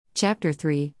Chapter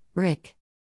 3, Rick.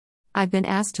 I've been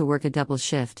asked to work a double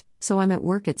shift, so I'm at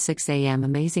work at 6 a.m.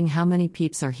 Amazing how many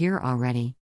peeps are here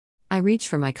already. I reach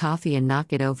for my coffee and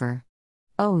knock it over.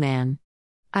 Oh man.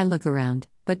 I look around,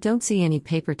 but don't see any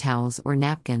paper towels or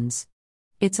napkins.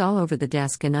 It's all over the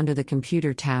desk and under the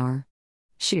computer tower.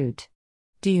 Shoot.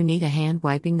 Do you need a hand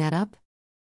wiping that up?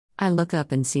 I look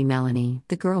up and see Melanie,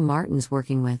 the girl Martin's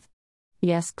working with.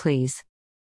 Yes, please.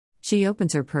 She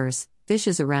opens her purse,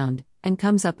 fishes around, and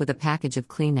comes up with a package of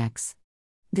Kleenex.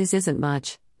 This isn't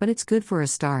much, but it's good for a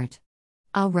start.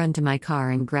 I'll run to my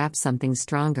car and grab something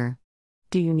stronger.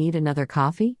 Do you need another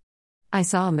coffee? I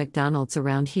saw a McDonald's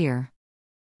around here.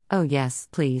 Oh yes,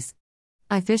 please.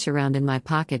 I fish around in my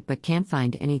pocket but can't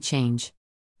find any change.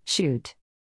 Shoot.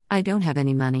 I don't have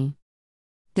any money.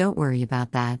 Don't worry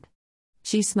about that.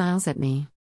 She smiles at me.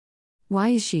 Why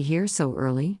is she here so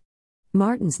early?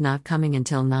 Martin's not coming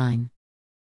until 9.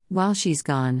 While she's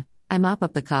gone, I mop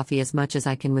up the coffee as much as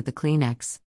I can with the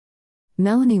Kleenex.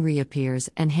 Melanie reappears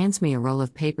and hands me a roll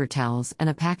of paper towels and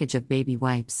a package of baby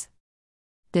wipes.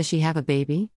 Does she have a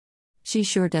baby? She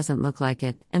sure doesn't look like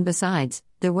it, and besides,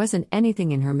 there wasn't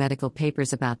anything in her medical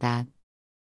papers about that.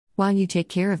 While you take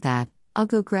care of that, I'll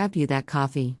go grab you that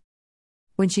coffee.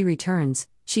 When she returns,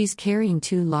 she's carrying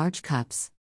 2 large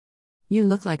cups. You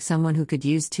look like someone who could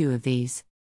use 2 of these.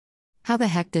 How the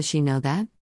heck does she know that?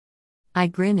 I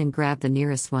grin and grab the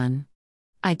nearest one.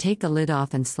 I take the lid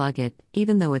off and slug it,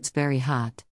 even though it's very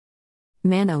hot.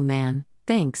 Man oh man,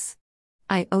 thanks.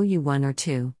 I owe you 1 or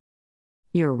 2.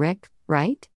 You're Rick,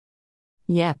 right?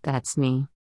 Yep, that's me.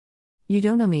 You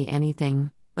don't owe me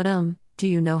anything, but do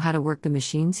you know how to work the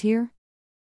machines here?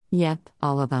 Yep,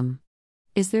 all of them.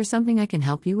 Is there something I can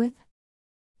help you with?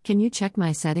 Can you check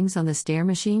my settings on the stair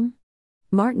machine?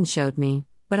 Martin showed me,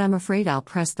 but I'm afraid I'll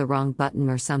press the wrong button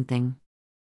or something.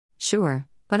 Sure,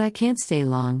 but I can't stay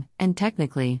long, and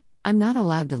technically, I'm not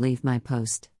allowed to leave my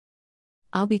post.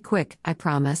 I'll be quick, I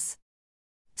promise.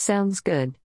 Sounds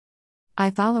good.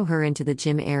 I follow her into the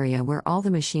gym area where all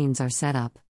the machines are set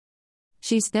up.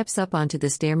 She steps up onto the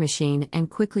stair machine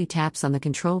and quickly taps on the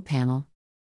control panel.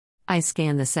 I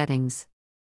scan the settings.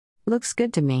 Looks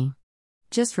good to me.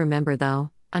 Just remember though,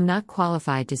 I'm not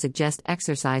qualified to suggest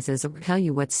exercises or tell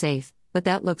you what's safe, but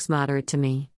that looks moderate to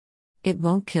me. It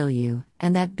won't kill you,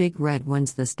 and that big red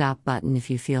one's the stop button if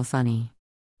you feel funny.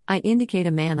 I indicate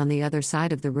a man on the other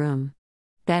side of the room.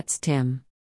 That's Tim.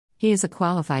 He is a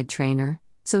qualified trainer,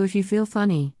 so if you feel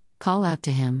funny, call out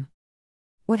to him.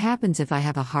 What happens if I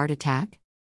have a heart attack?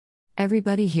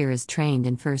 Everybody here is trained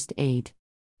in first aid.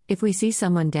 If we see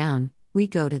someone down, we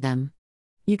go to them.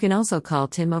 You can also call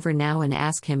Tim over now and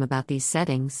ask him about these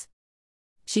settings.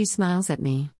 She smiles at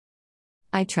me.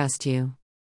 I trust you.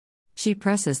 She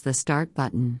presses the start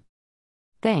button.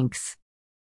 Thanks.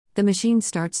 The machine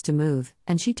starts to move,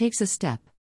 and she takes a step.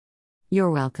 You're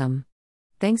welcome.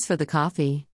 Thanks for the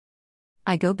coffee.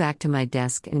 I go back to my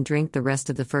desk and drink the rest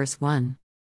of the first one.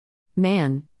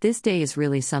 Man, this day is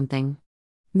really something.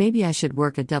 Maybe I should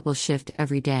work a double shift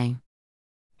every day.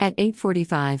 At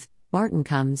 8:45, Martin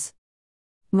comes.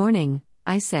 Morning,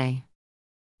 I say.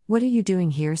 What are you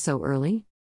doing here so early?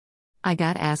 I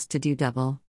got asked to do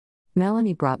double.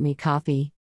 Melanie brought me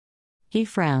coffee. He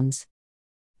frowns.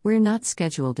 We're not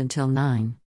scheduled until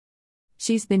 9.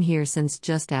 She's been here since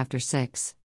just after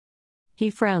 6. He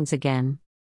frowns again.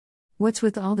 What's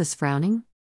with all this frowning?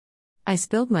 I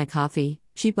spilled my coffee,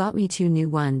 she bought me 2 new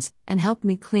ones, and helped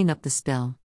me clean up the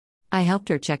spill. I helped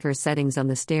her check her settings on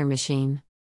the stair machine.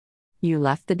 You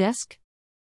left the desk?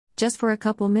 Just for a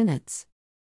couple minutes.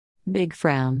 Big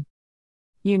frown.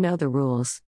 You know the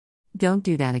rules. Don't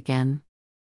do that again.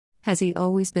 Has he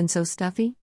always been so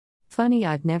stuffy? Funny,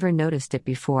 I've never noticed it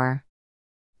before.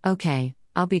 Okay,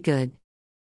 I'll be good.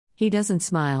 He doesn't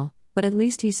smile, but at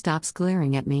least he stops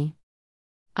glaring at me.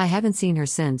 I haven't seen her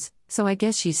since, so I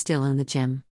guess she's still in the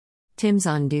gym. Tim's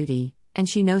on duty, and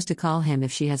she knows to call him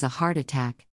if she has a heart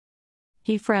attack.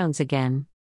 He frowns again.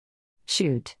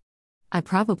 Shoot. I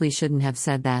probably shouldn't have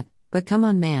said that, but come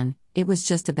on man, it was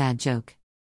just a bad joke.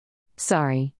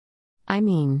 Sorry.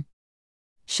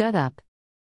 Shut up.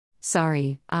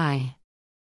 Sorry,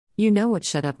 You know what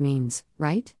shut up means,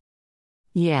 right?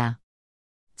 Yeah.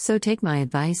 So take my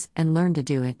advice and learn to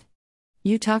do it.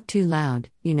 You talk too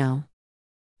loud, you know.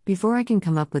 Before I can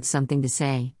come up with something to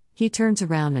say, he turns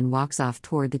around and walks off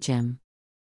toward the gym.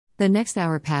 The next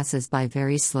hour passes by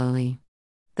very slowly.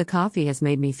 The coffee has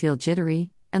made me feel jittery,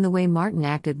 and the way Martin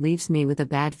acted leaves me with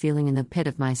a bad feeling in the pit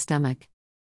of my stomach.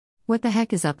 What the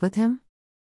heck is up with him?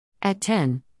 At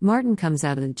 10, Martin comes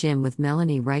out of the gym with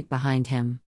Melanie right behind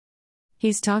him.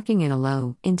 He's talking in a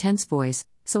low, intense voice,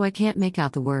 so I can't make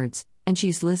out the words, and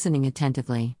she's listening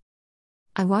attentively.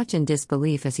 I watch in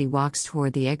disbelief as he walks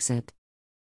toward the exit.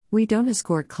 We don't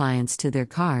escort clients to their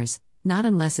cars, not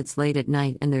unless it's late at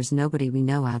night and there's nobody we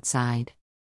know outside.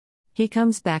 He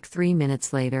comes back 3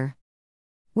 minutes later.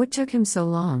 What took him so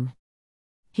long?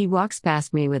 He walks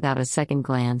past me without a second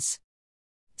glance.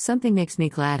 Something makes me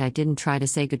glad I didn't try to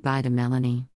say goodbye to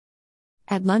Melanie.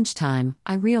 At lunchtime,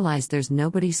 I realize there's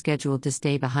nobody scheduled to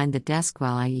stay behind the desk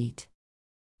while I eat.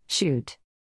 Shoot.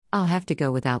 I'll have to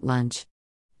go without lunch.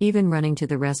 Even running to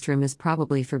the restroom is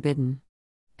probably forbidden.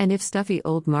 And if stuffy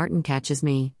old Martin catches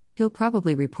me, he'll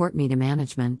probably report me to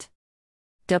management.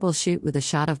 Double shoot with a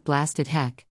shot of blasted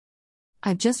heck.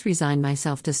 I've just resigned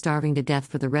myself to starving to death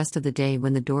for the rest of the day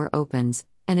when the door opens,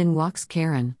 and in walks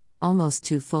Karen, almost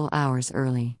 2 full hours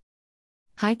early.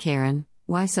 Hi Karen,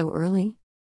 why so early?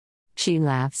 She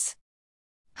laughs.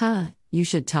 You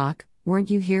should talk,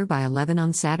 weren't you here by 11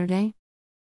 on Saturday?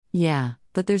 Yeah,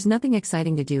 but there's nothing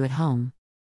exciting to do at home.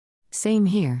 Same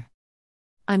here.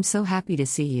 I'm so happy to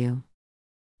see you.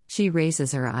 She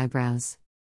raises her eyebrows.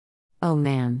 Oh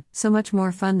man, so much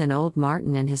more fun than old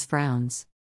Martin and his frowns.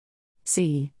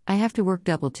 See, I have to work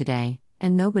double today,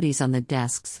 and nobody's on the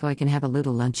desk so I can have a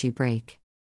little lunchy break.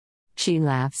 She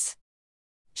laughs.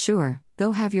 Sure,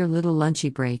 go have your little lunchy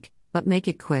break, but make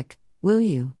it quick, will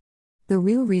you? The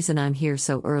real reason I'm here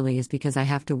so early is because I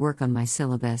have to work on my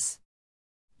syllabus.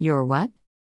 Your what?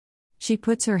 She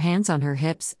puts her hands on her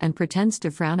hips and pretends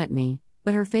to frown at me,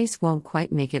 but her face won't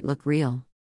quite make it look real.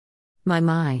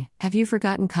 My, have you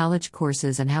forgotten college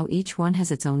courses and how each one has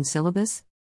its own syllabus?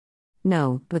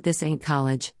 No, but this ain't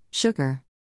college, sugar.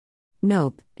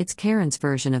 Nope, it's Karen's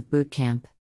version of boot camp.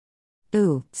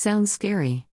 Ooh, sounds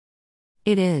scary.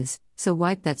 It is, so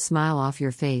wipe that smile off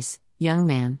your face, young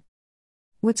man.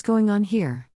 What's going on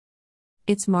here?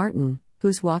 It's Martin,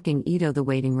 who's walking Ito the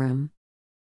waiting room.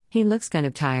 He looks kind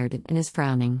of tired and is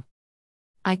frowning.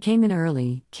 I came in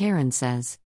early, Karen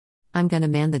says. I'm gonna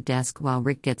man the desk while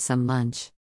Rick gets some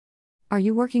lunch. Are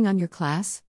you working on your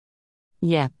class?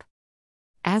 Yep.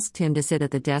 Asked him to sit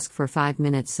at the desk for 5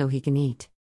 minutes so he can eat.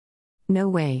 No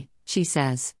way, she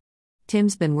says.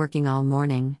 Tim's been working all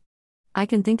morning. I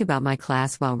can think about my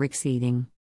class while Rick's eating.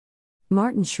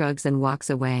 Martin shrugs and walks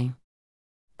away.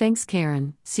 Thanks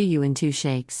Karen, see you in 2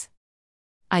 shakes.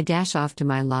 I dash off to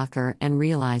my locker and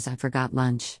realize I forgot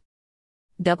lunch.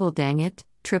 Double dang it,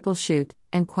 triple shoot,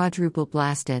 and quadruple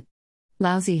blast it.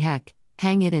 Lousy heck,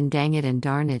 hang it and dang it and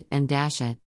darn it and dash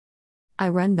it. I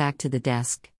run back to the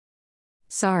desk.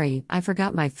 Sorry, I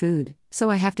forgot my food, so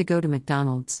I have to go to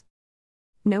McDonald's.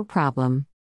 No problem.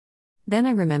 Then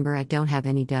I remember I don't have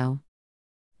any dough.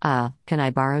 Can I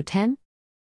borrow 10?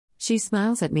 She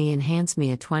smiles at me and hands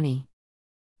me a 20.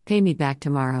 Pay me back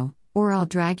tomorrow, or I'll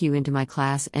drag you into my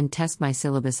class and test my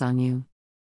syllabus on you.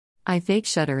 I fake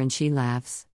shudder and she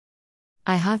laughs.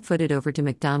 I hot-footed over to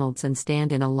McDonald's and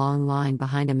stand in a long line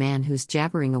behind a man who's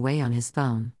jabbering away on his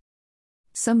phone.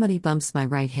 Somebody bumps my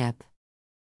right hip.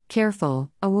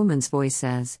 Careful, a woman's voice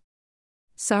says.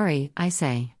 Sorry, I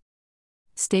say.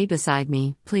 Stay beside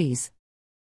me, please.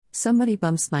 Somebody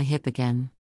bumps my hip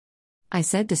again. I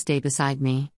said to stay beside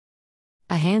me.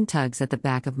 A hand tugs at the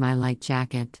back of my light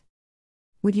jacket.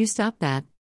 Would you stop that?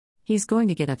 He's going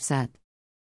to get upset.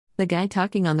 The guy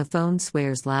talking on the phone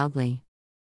swears loudly.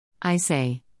 I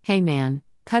say, hey man,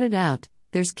 cut it out,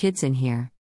 there's kids in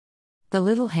here. The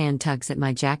little hand tugs at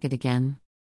my jacket again.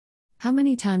 How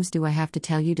many times do I have to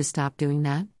tell you to stop doing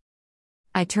that?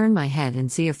 I turn my head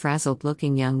and see a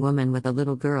frazzled-looking young woman with a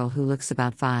little girl who looks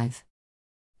about 5.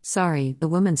 Sorry, the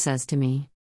woman says to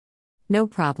me. No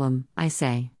problem, I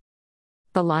say.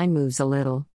 The line moves a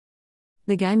little.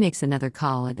 The guy makes another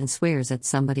call and swears at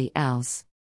somebody else.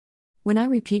 When I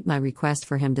repeat my request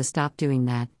for him to stop doing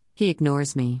that, he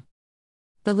ignores me.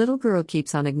 The little girl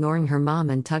keeps on ignoring her mom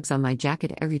and tugs on my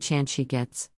jacket every chance she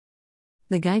gets.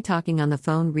 The guy talking on the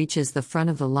phone reaches the front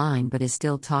of the line but is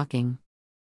still talking.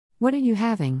 What are you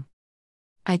having?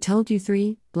 I told you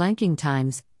 3 blanking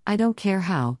times, I don't care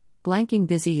how blanking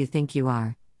busy you think you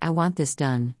are, I want this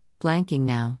done, blanking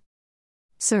now.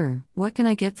 Sir, what can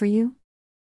I get for you?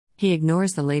 He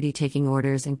ignores the lady taking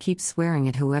orders and keeps swearing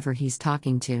at whoever he's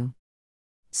talking to.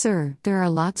 Sir, there are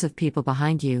lots of people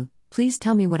behind you, please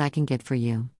tell me what I can get for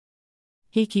you.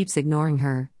 He keeps ignoring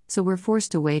her, so we're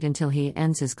forced to wait until he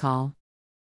ends his call.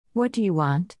 What do you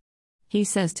want? He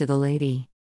says to the lady.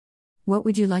 What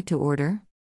would you like to order?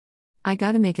 I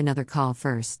gotta make another call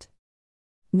first.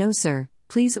 No sir,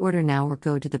 please order now or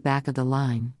go to the back of the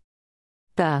line.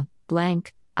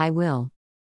 Blank, I will.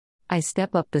 I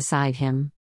step up beside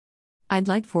him. I'd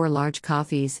like 4 large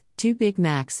coffees, 2 Big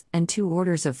Macs, and 2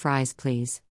 orders of fries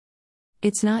please.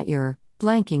 It's not your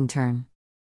blanking turn.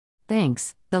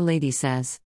 Thanks, the lady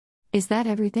says. Is that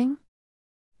everything?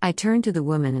 I turn to the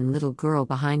woman and little girl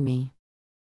behind me.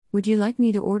 Would you like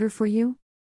me to order for you?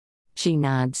 She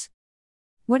nods.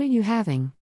 What are you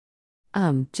having?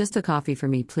 Just a coffee for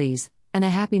me, please, and a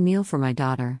Happy Meal for my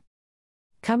daughter.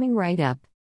 Coming right up.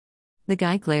 The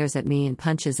guy glares at me and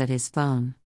punches at his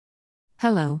phone.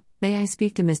 Hello, may I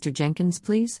speak to Mr. Jenkins,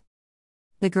 please?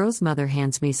 The girl's mother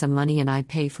hands me some money and I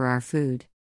pay for our food.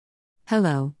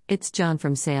 Hello, it's John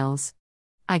from sales.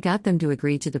 I got them to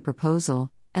agree to the proposal,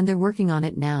 and they're working on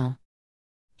it now.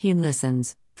 He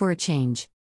listens, for a change.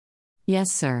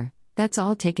 Yes, sir, that's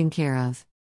all taken care of.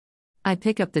 I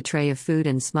pick up the tray of food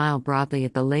and smile broadly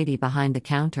at the lady behind the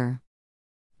counter.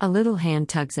 A little hand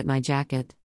tugs at my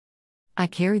jacket. I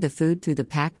carry the food through the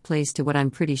packed place to what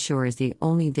I'm pretty sure is the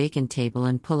only vacant table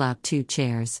and pull out 2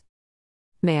 chairs.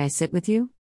 May I sit with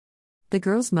you? The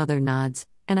girl's mother nods,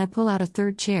 and I pull out a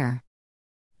 3rd chair.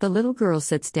 The little girl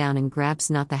sits down and grabs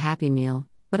not the Happy Meal,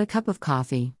 but a cup of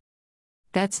coffee.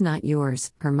 That's not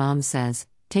yours, her mom says,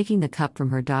 taking the cup from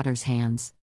her daughter's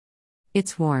hands.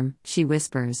 It's warm, she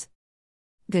whispers.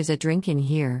 There's a drink in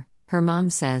here, her mom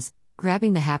says,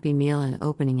 grabbing the Happy Meal and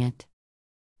opening it.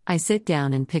 I sit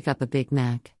down and pick up a Big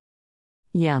Mac.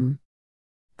 Yum.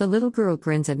 The little girl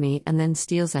grins at me and then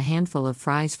steals a handful of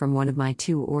fries from one of my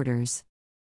 2 orders.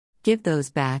 Give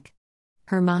those back,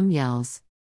 her mom yells.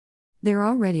 They're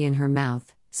already in her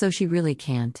mouth, so she really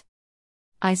can't.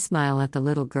 I smile at the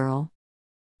little girl.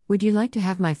 Would you like to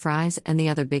have my fries and the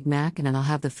other Big Mac and then I'll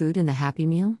have the food in the Happy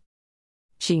Meal?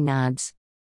 She nods.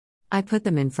 I put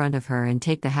them in front of her and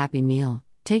take the Happy Meal,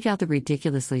 take out the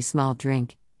ridiculously small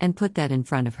drink, and put that in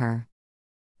front of her.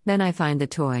 Then I find the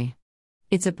toy.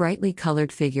 It's a brightly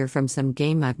colored figure from some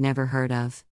game I've never heard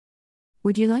of.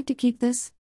 Would you like to keep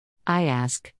this? I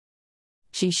ask.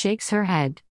 She shakes her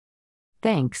head.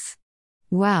 Thanks.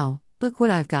 Wow, look what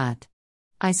I've got.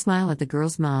 I smile at the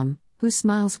girl's mom, who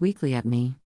smiles weakly at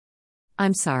me.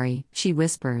 I'm sorry, she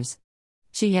whispers.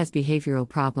 She has behavioral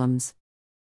problems.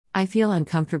 I feel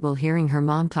uncomfortable hearing her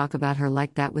mom talk about her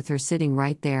like that with her sitting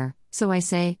right there, so I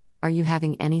say, Are you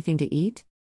having anything to eat?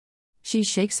 She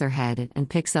shakes her head and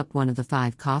picks up one of the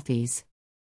 5 coffees.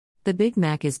 The Big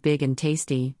Mac is big and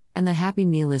tasty, and the Happy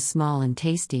Meal is small and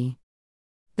tasty.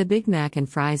 The Big Mac and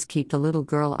fries keep the little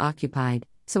girl occupied,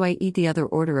 so I eat the other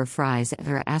order of fries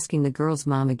after asking the girl's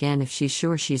mom again if she's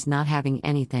sure she's not having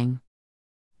anything.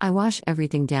 I wash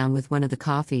everything down with one of the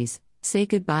coffees, say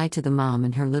goodbye to the mom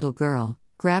and her little girl,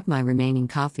 grab my remaining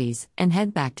coffees, and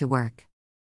head back to work.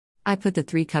 I put the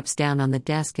 3 cups down on the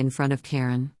desk in front of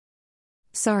Karen.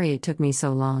 Sorry it took me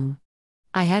so long.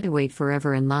 I had to wait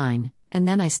forever in line, and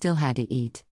then I still had to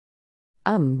eat.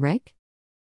 Rick?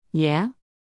 Yeah?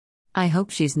 I hope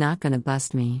she's not gonna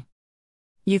bust me.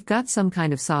 You've got some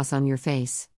kind of sauce on your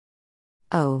face.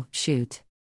 Oh, shoot.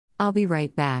 I'll be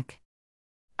right back.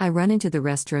 I run into the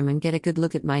restroom and get a good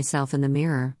look at myself in the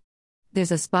mirror.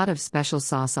 There's a spot of special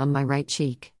sauce on my right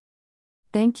cheek.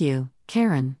 Thank you,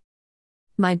 Karen.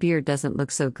 My beard doesn't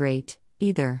look so great,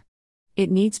 either.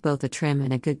 It needs both a trim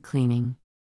and a good cleaning.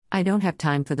 I don't have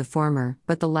time for the former,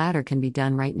 but the latter can be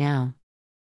done right now.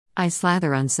 I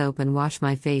slather on soap and wash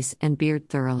my face and beard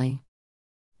thoroughly.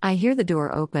 I hear the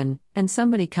door open, and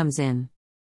somebody comes in.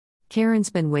 Karen's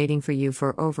been waiting for you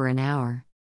for over an hour.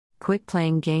 Quit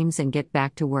playing games and get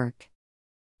back to work.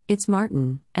 It's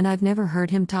Martin, and I've never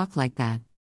heard him talk like that.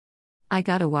 I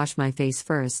gotta wash my face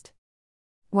first.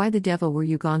 Why the devil were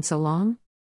you gone so long?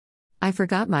 I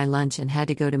forgot my lunch and had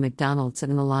to go to McDonald's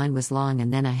and the line was long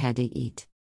and then I had to eat.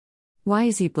 Why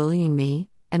is he bullying me,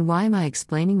 and why am I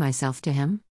explaining myself to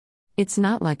him? It's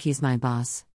not like he's my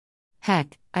boss.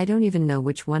 Heck, I don't even know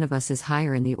which one of us is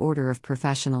higher in the order of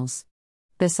professionals.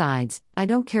 Besides, I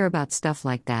don't care about stuff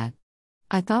like that.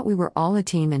 I thought we were all a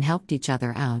team and helped each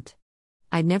other out.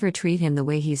 I'd never treat him the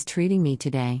way he's treating me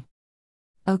today.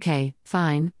 Okay,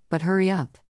 fine, but hurry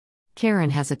up.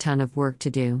 Karen has a ton of work to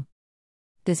do.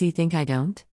 Does he think I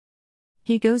don't?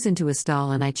 He goes into a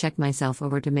stall and I check myself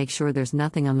over to make sure there's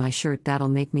nothing on my shirt that'll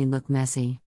make me look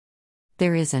messy.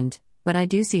 There isn't, but I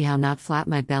do see how not flat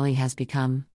my belly has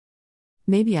become.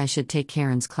 Maybe I should take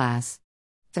Karen's class.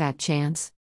 Fat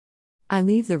chance. I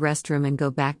leave the restroom and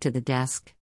go back to the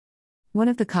desk. One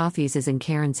of the coffees is in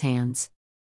Karen's hands.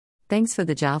 Thanks for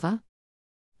the Java?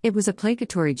 It was a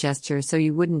placatory gesture so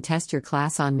you wouldn't test your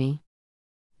class on me.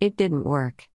 It didn't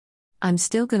work. I'm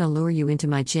still gonna lure you into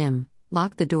my gym,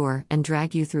 lock the door, and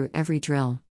drag you through every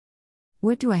drill.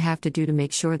 What do I have to do to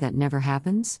make sure that never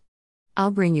happens?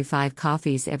 I'll bring you 5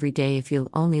 coffees every day if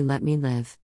you'll only let me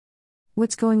live.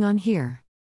 What's going on here?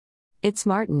 It's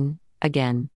Martin,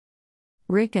 again.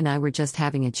 Rick and I were just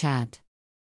having a chat.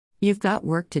 You've got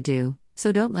work to do,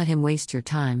 so don't let him waste your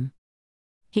time.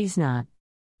 He's not.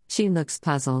 She looks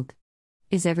puzzled.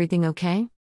 Is everything okay?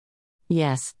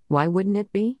 Yes, why wouldn't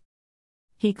it be?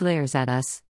 He glares at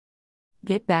us.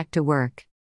 Get back to work.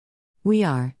 We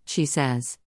are, she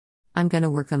says. I'm gonna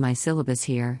work on my syllabus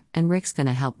here, and Rick's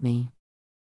gonna help me.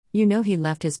 You know he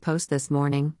left his post this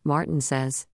morning, Martin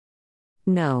says.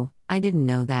 No, I didn't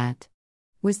know that.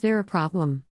 Was there a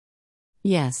problem?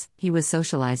 Yes, he was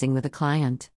socializing with a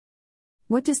client.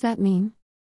 What does that mean?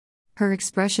 Her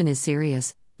expression is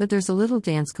serious, but there's a little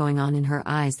dance going on in her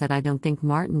eyes that I don't think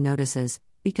Martin notices,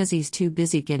 because he's too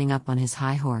busy getting up on his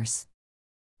high horse.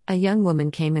 A young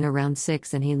woman came in around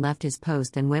 6 and he left his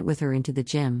post and went with her into the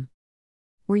gym.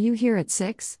 Were you here at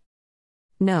 6?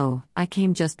 No, I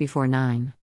came just before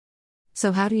 9.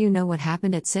 So how do you know what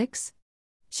happened at 6?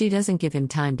 She doesn't give him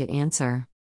time to answer.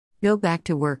 Go back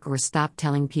to work or stop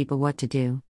telling people what to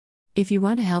do. If you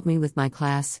want to help me with my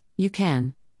class, you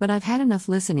can, but I've had enough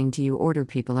listening to you order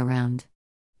people around.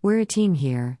 We're a team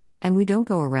here, and we don't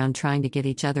go around trying to get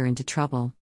each other into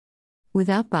trouble.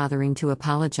 Without bothering to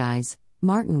apologize,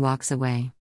 Martin walks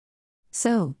away.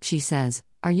 So, she says,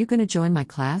 are you going to join my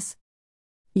class?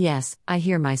 Yes, I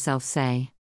hear myself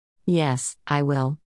say. Yes, I will.